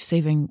it's a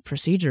life-saving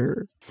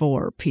procedure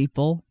for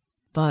people.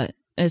 But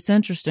it's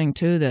interesting,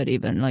 too, that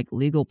even like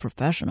legal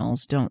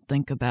professionals don't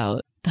think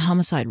about the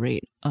homicide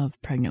rate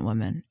of pregnant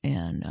women.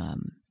 And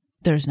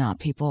there's not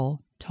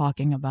people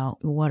talking about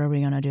what are we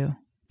going to do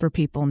for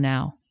people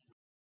now.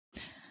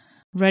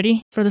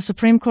 Ready for the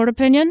Supreme Court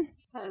opinion?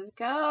 Let's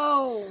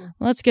go.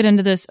 Let's get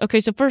into this. Okay,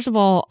 so first of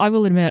all, I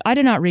will admit, I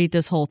did not read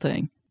this whole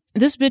thing.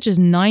 This bitch is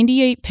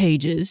 98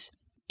 pages,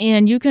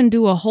 and you can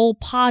do a whole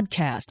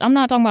podcast. I'm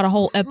not talking about a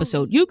whole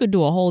episode. You could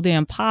do a whole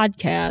damn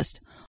podcast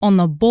on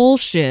the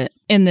bullshit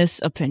in this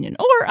opinion.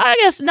 Or I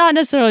guess not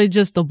necessarily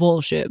just the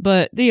bullshit,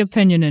 but the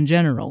opinion in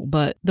general.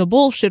 But the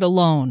bullshit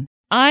alone.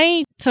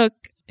 I took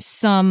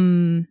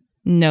some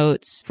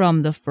notes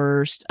from the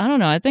first, I don't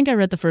know, I think I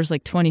read the first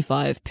like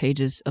 25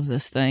 pages of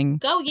this thing.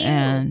 Go you!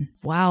 And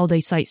wow, they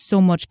cite so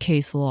much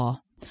case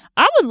law.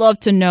 I would love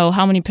to know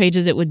how many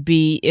pages it would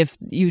be if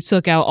you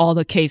took out all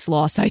the case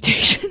law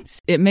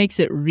citations. It makes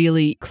it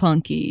really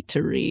clunky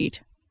to read.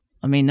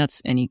 I mean,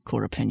 that's any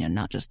court opinion,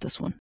 not just this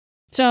one.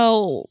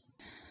 So,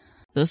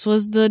 this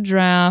was the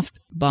draft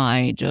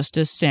by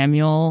Justice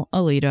Samuel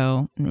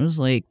Alito. It was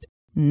leaked.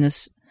 And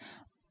this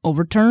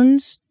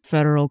overturns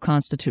federal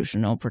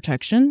constitutional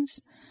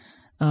protections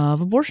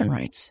of abortion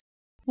rights.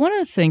 One of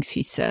the things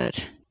he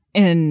said,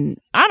 and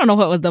I don't know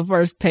what was the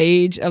first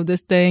page of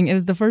this thing. It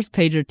was the first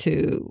page or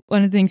two.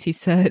 One of the things he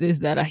said is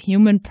that a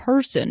human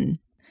person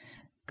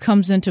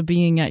comes into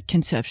being at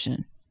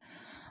conception.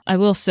 I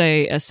will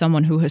say, as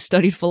someone who has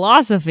studied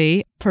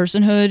philosophy,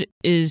 personhood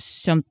is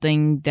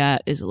something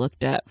that is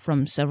looked at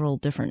from several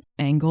different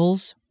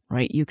angles,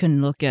 right? You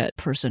can look at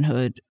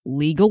personhood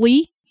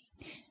legally,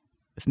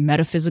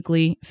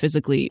 metaphysically,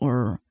 physically,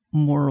 or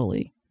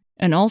morally.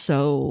 And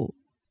also,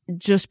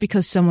 just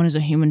because someone is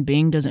a human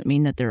being doesn't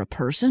mean that they're a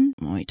person.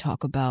 When we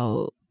talk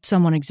about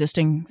someone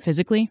existing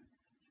physically,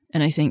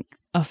 and I think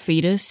a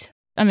fetus,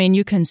 I mean,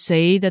 you can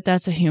say that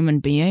that's a human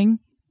being,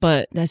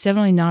 but that's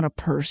definitely not a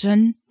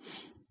person,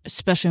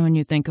 especially when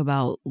you think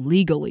about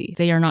legally.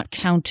 They are not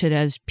counted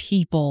as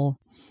people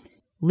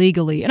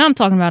legally. And I'm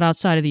talking about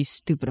outside of these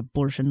stupid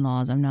abortion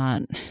laws. I'm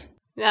not...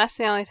 That's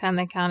the only time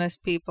they count as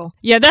people.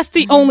 Yeah, that's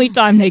the only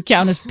time they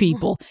count as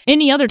people.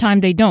 Any other time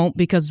they don't,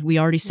 because we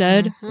already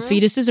said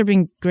fetuses are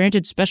being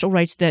granted special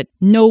rights that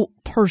no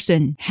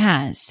person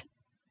has.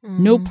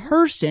 No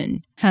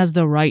person has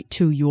the right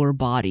to your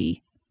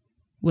body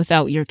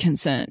without your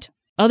consent.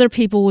 Other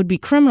people would be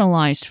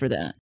criminalized for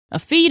that. A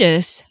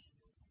fetus,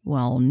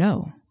 well,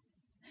 no.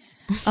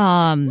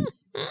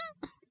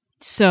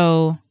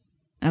 So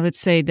I would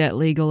say that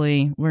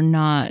legally we're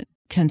not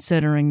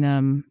considering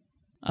them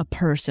a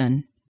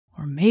person,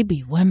 or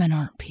maybe women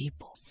aren't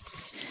people.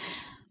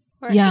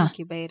 Or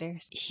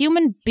incubators.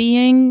 Human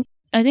being,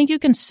 I think you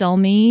can sell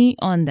me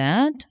on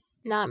that.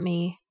 Not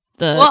me.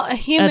 A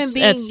human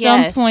being, at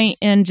some point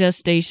in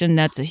gestation,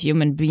 that's a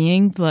human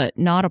being, but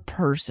not a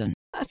person.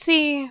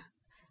 See,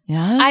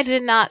 yes? I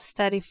did not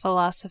study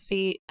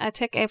philosophy. I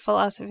took a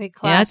philosophy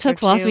class. Yeah, I took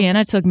philosophy and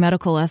I took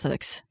medical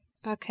ethics.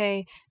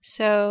 Okay,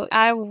 so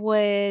I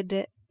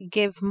would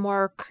give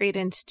more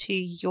credence to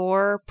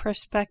your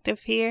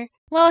perspective here.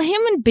 Well, a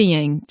human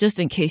being, just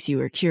in case you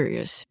were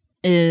curious,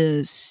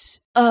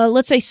 is,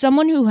 let's say,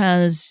 someone who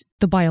has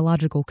the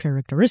biological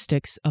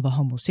characteristics of a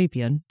Homo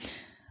sapien.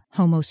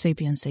 Homo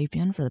sapien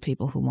sapien, for the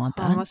people who want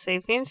that. Homo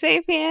sapien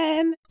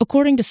sapien.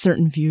 According to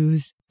certain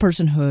views,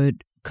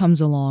 personhood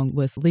comes along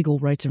with legal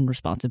rights and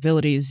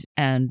responsibilities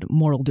and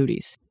moral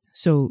duties.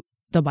 So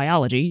the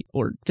biology,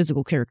 or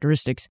physical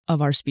characteristics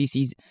of our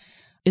species,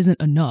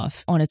 isn't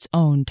enough on its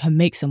own to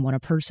make someone a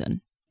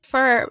person.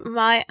 For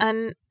my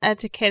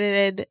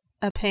uneducated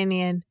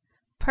opinion,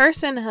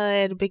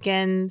 personhood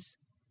begins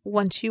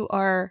once you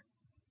are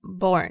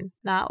born,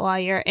 not while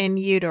you're in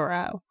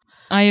utero.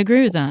 I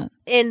agree with that.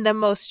 In the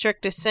most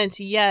strictest sense,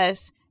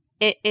 yes,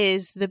 it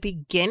is the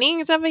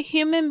beginnings of a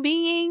human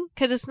being,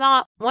 because it's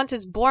not, once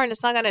it's born,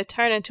 it's not going to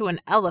turn into an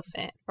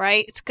elephant,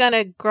 right? It's going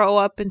to grow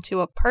up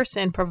into a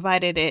person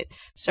provided it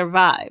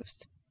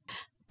survives.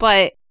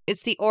 But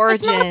it's the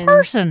origin. It's not a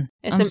person.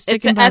 It's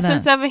the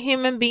essence of a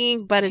human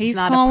being, but it's not a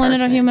person. He's calling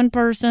it a human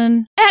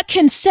person. At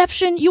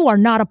conception, you are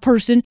not a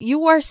person.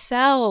 You are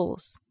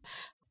cells.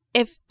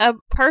 If a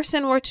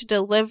person were to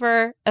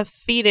deliver a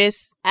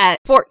fetus at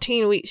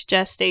 14 weeks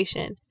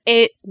gestation,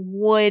 it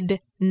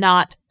would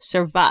not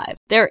survive.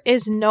 There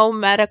is no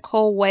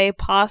medical way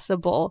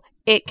possible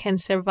it can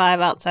survive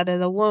outside of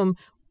the womb,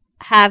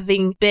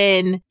 having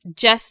been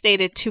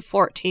gestated to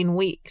 14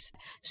 weeks.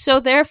 So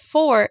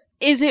therefore,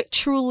 is it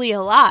truly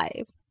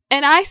alive?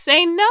 And I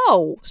say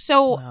no.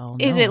 So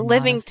is it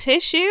living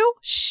tissue?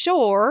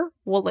 Sure.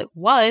 Well, it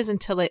was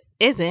until it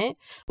isn't.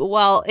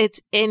 Well,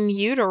 it's in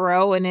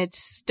utero and it's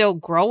still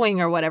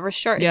growing or whatever.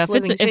 Sure, it's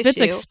living tissue. If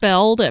it's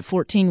expelled at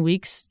 14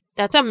 weeks.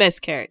 That's a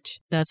miscarriage.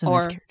 That's a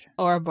miscarriage.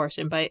 Or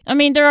abortion. But I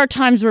mean, there are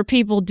times where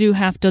people do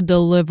have to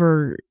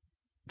deliver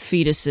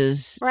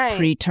fetuses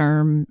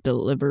preterm,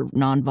 deliver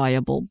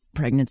non-viable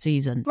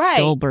pregnancies and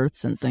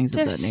stillbirths and things of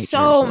that nature. There's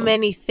so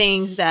many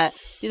things that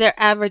the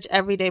average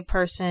everyday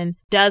person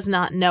does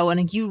not know,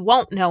 and you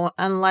won't know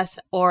unless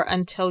or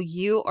until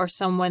you or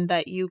someone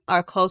that you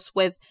are close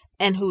with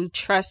and who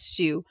trusts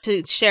you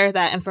to share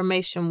that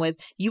information with,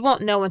 you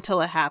won't know until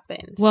it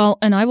happens. Well,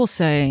 and I will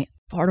say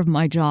part of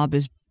my job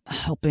is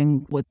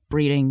helping with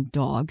breeding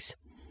dogs.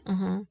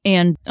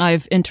 And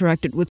I've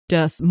interacted with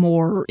death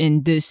more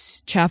in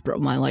this chapter of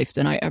my life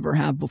than I ever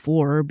have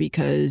before,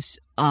 because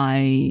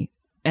I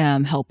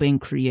am helping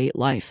create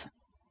life.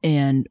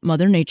 And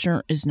Mother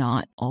Nature is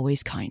not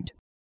always kind.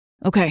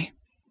 Okay,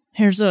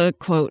 here's a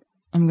quote.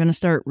 I'm going to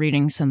start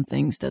reading some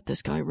things that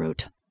this guy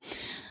wrote.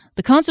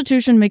 The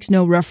Constitution makes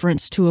no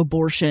reference to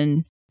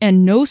abortion,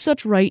 and no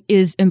such right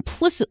is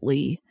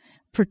implicitly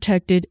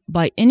protected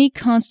by any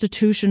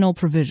constitutional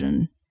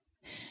provision,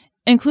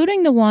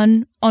 including the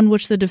one on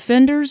which the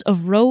defenders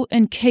of Roe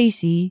and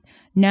Casey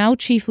now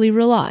chiefly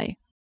rely,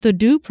 the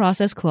Due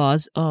Process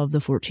Clause of the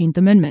 14th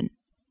Amendment.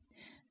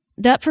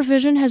 that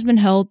provision has been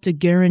held to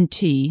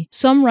guarantee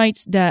some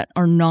rights that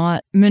are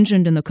not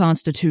mentioned in the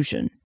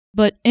Constitution.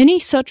 But any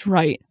such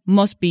right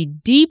must be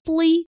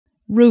deeply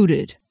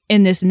rooted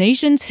in this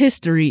nation's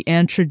history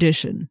and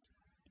tradition,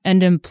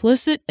 and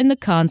implicit in the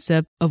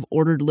concept of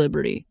ordered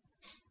liberty.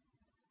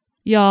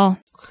 Y'all,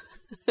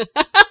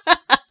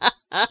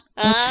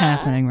 what's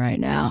happening right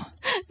now?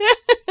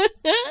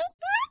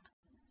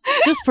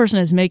 This person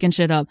is making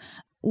shit up.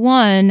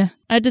 One,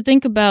 I had to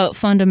think about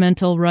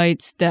fundamental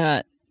rights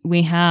that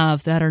we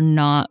have that are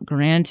not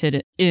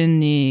granted in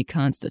the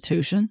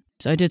Constitution.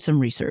 So I did some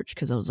research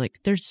because I was like,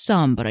 there's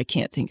some, but I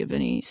can't think of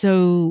any.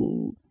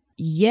 So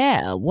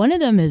yeah, one of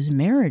them is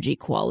marriage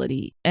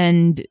equality.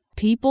 And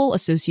people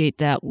associate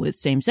that with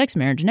same-sex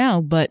marriage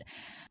now, but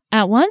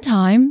at one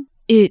time,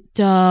 it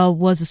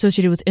was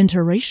associated with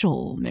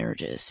interracial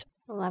marriages.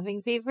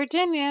 Loving v.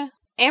 Virginia.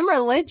 And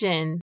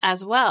religion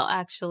as well,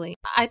 actually.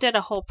 I did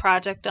a whole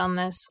project on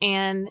this,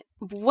 and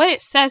what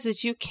it says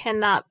is you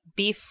cannot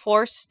be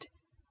forced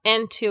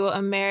into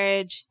a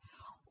marriage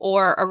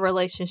or a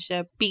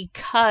relationship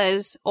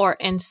because or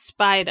in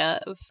spite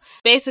of.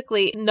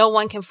 Basically, no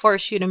one can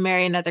force you to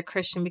marry another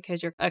Christian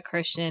because you're a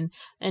Christian,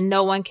 and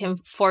no one can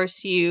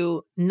force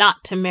you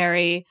not to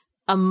marry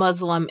a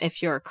Muslim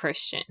if you're a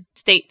Christian.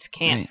 States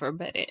can't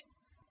forbid it.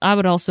 I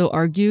would also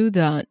argue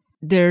that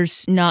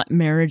there's not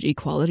marriage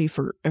equality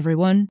for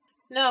everyone.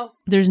 No.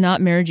 There's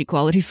not marriage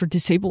equality for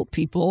disabled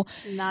people.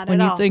 Not when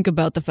at you all. think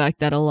about the fact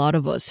that a lot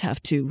of us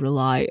have to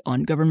rely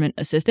on government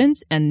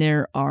assistance, and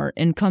there are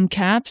income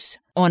caps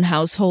on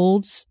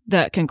households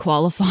that can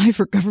qualify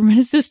for government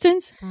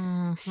assistance.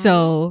 Mm-hmm.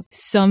 So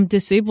some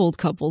disabled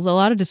couples, a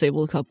lot of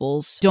disabled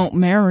couples don't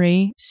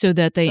marry so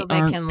that they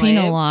aren't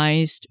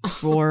penalized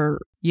for,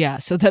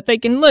 so that they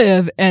can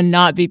live and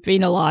not be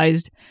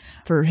penalized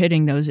for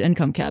hitting those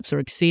income caps or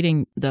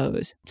exceeding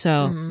those.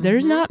 So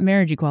there's not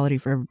marriage equality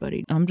for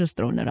everybody. I'm just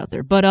throwing that out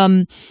there. But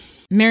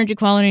marriage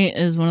equality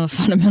is one of the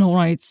fundamental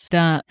rights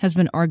that has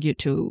been argued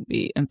to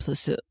be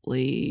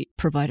implicitly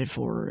provided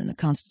for in the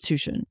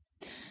Constitution.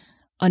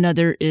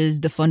 Another is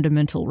the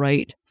fundamental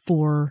right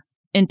for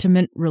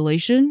intimate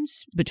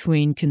relations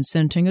between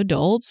consenting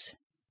adults,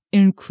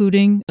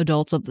 including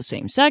adults of the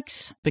same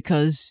sex,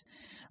 because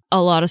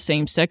a lot of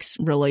same-sex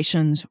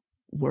relations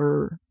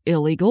were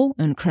illegal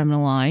and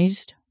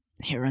criminalized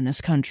here in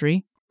this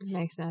country.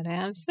 Makes no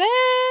damn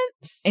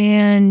sense.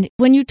 And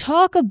when you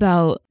talk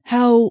about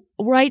how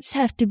rights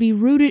have to be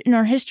rooted in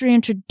our history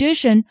and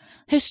tradition,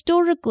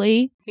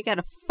 historically, we got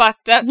a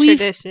fucked up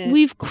tradition.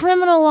 We've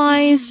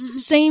criminalized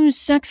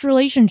same-sex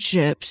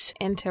relationships.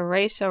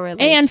 Interracial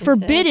relationships. And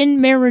forbidden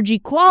marriage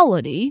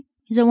equality.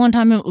 Because at one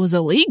time it was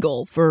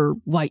illegal for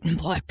white and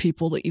black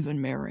people to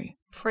even marry.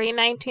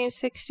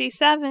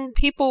 Pre-1967,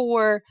 people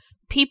were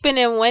peeping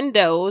in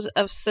windows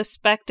of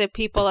suspected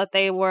people that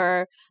they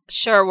were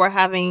sure were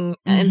having,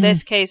 in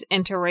this case,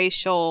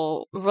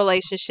 interracial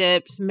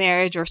relationships,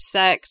 marriage or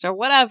sex or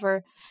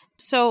whatever.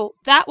 So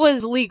that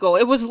was legal.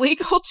 It was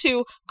legal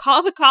to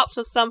call the cops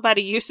on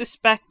somebody you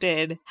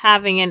suspected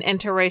having an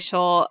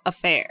interracial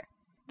affair.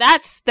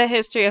 That's the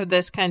history of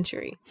this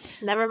country.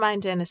 Never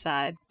mind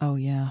genocide. Oh,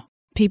 yeah.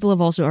 People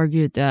have also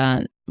argued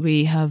that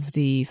we have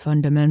the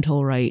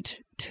fundamental right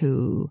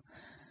to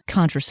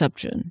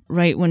contraception,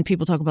 right? When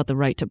people talk about the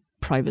right to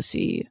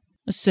privacy,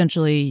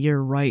 essentially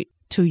your right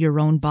to your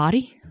own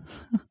body.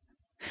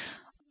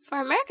 For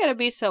America to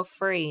be so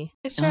free,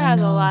 it sure has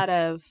a lot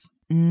of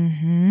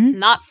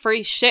not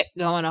free shit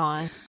going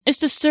on. It's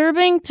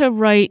disturbing to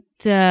write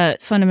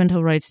that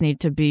fundamental rights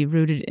need to be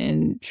rooted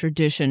in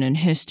tradition and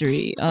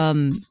history.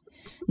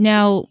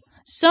 Now,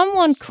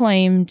 someone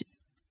claimed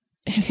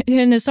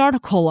in this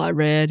article I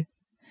read,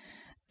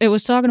 it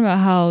was talking about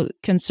how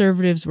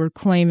conservatives were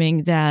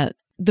claiming that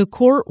the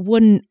court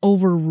wouldn't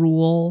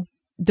overrule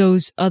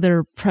those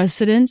other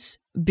precedents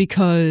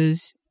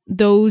because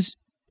those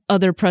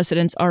other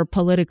precedents are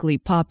politically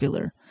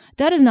popular.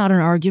 That is not an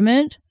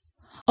argument.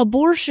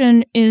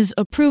 Abortion is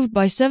approved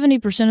by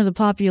 70% of the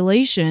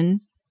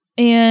population,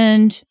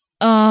 and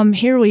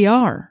here we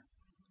are.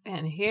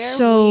 And here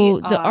so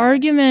we are. The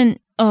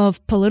argument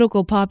of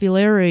political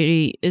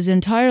popularity is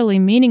entirely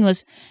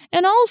meaningless.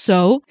 And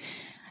also,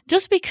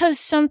 just because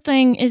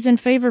something is in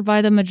favor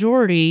by the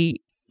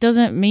majority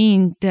doesn't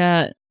mean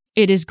that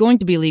it is going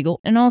to be legal.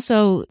 And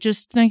also,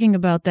 just thinking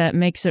about that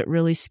makes it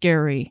really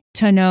scary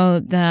to know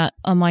that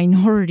a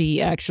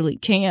minority actually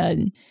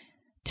can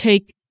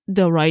take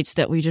the rights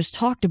that we just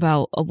talked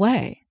about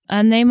away.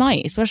 And they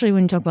might, especially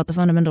when you talk about the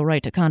fundamental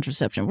right to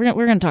contraception. We're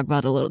going to talk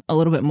about it a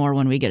little bit more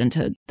when we get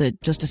into the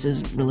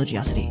justice's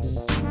religiosity.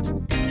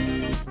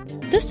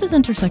 This is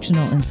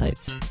Intersectional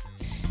Insights.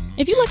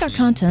 If you like our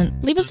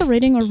content, leave us a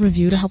rating or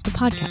review to help the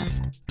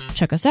podcast.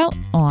 Check us out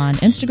on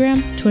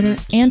Instagram, Twitter,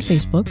 and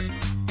Facebook.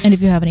 And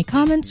if you have any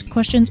comments,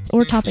 questions,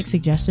 or topic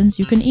suggestions,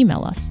 you can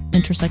email us,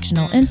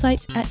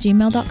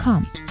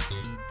 intersectionalinsights@gmail.com.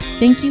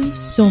 Thank you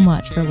so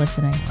much for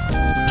listening.